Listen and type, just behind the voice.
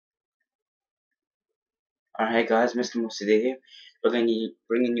Alright guys, Mr. Mossidi here,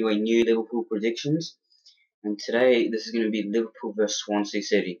 bringing you a new Liverpool predictions, and today this is going to be Liverpool vs Swansea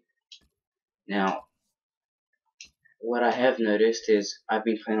City. Now, what I have noticed is I've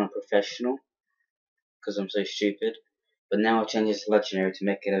been playing on professional, because I'm so stupid, but now I changed it to legendary to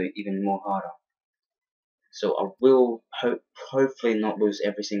make it even more harder. So I will hopefully not lose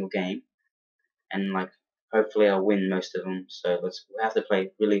every single game, and hopefully I'll win most of them, so we'll have to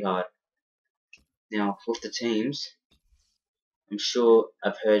play really hard. Now, with the teams, I'm sure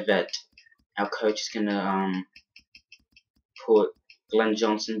I've heard that our coach is going to put Glenn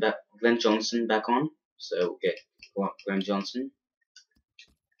Johnson back on. So we'll get Glenn Johnson.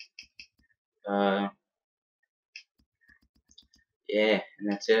 Yeah, and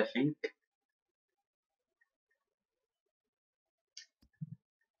that's it, I think.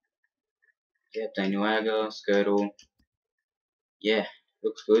 Yeah, Daniel Agger, Skirtle. Yeah,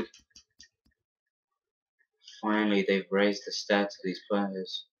 looks good. Finally, they've raised the stats of these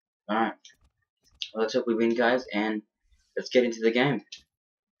players. Alright, well, let's hope we win, guys, and let's get into the game.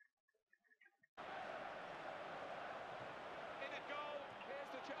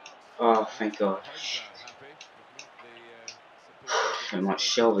 Oh, thank God. I might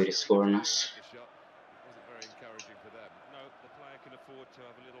Shelby to score on us. Wasn't very encouraging for them. No, the player can afford to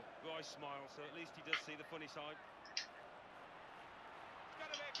have a little wry smile, so at least he does see the funny side. It's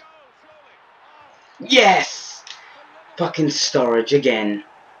going to be a goal, surely. Oh. Yes! Fucking Storage again.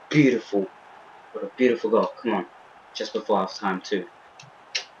 Beautiful. What a beautiful goal. Come on. Just before half time, too.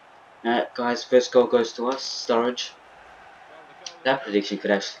 Alright, guys, first goal goes to us. Storage. That prediction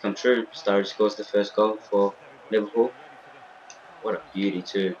could actually come true. Sturridge scores the first goal for Liverpool. What a beauty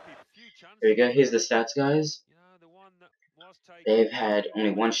too. Here we go. Here's the stats, guys. They've had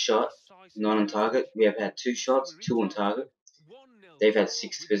only one shot, not on target. We have had 2 shots, 2 on target. They've had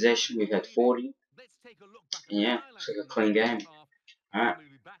 60 possession. We've had 40. And yeah, looks like a clean game. Alright,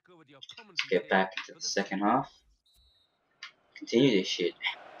 let's get back into the second half. Continue this shit.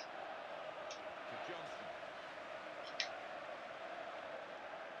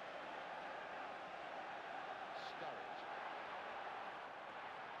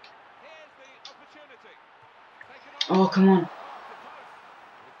 Oh, come on.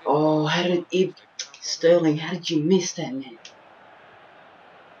 Oh, how did Sterling, how did you miss that, man?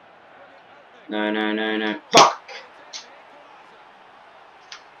 No, no, no, no. Fuck!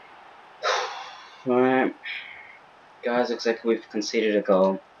 Alright. Guys, looks like we've conceded a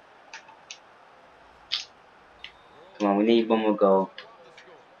goal. Come on, we need one more goal.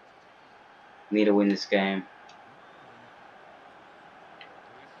 We need to win this game.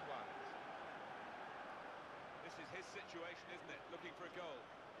 This is his situation, isn't it? Looking for a goal.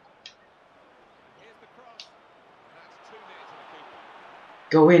 Here's the cross. And that's too near to the keeper.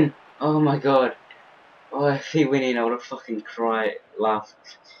 Go in! Oh my god. Oh, if he went in, I would have fucking laughed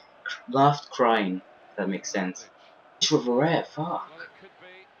crying, if that makes sense. With a rat, fuck. Well, it could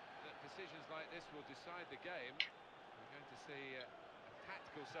be that decisions like this will decide the game. We're going to see a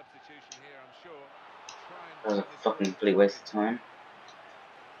tactical substitution here, I'm sure. That was a fucking complete waste of time.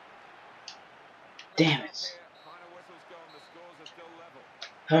 Damn it.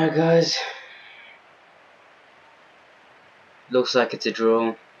 Alright, guys. Looks like it's a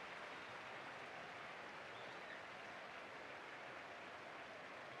draw.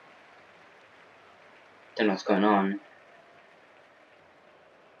 Don't know what's going on.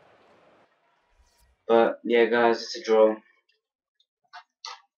 But yeah, guys, it's a draw.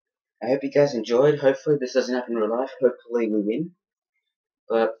 I hope you guys enjoyed. Hopefully this doesn't happen in real life. Hopefully we win.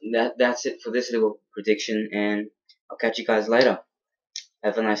 But that's it for this little prediction, and I'll catch you guys later.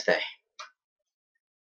 Have a nice day.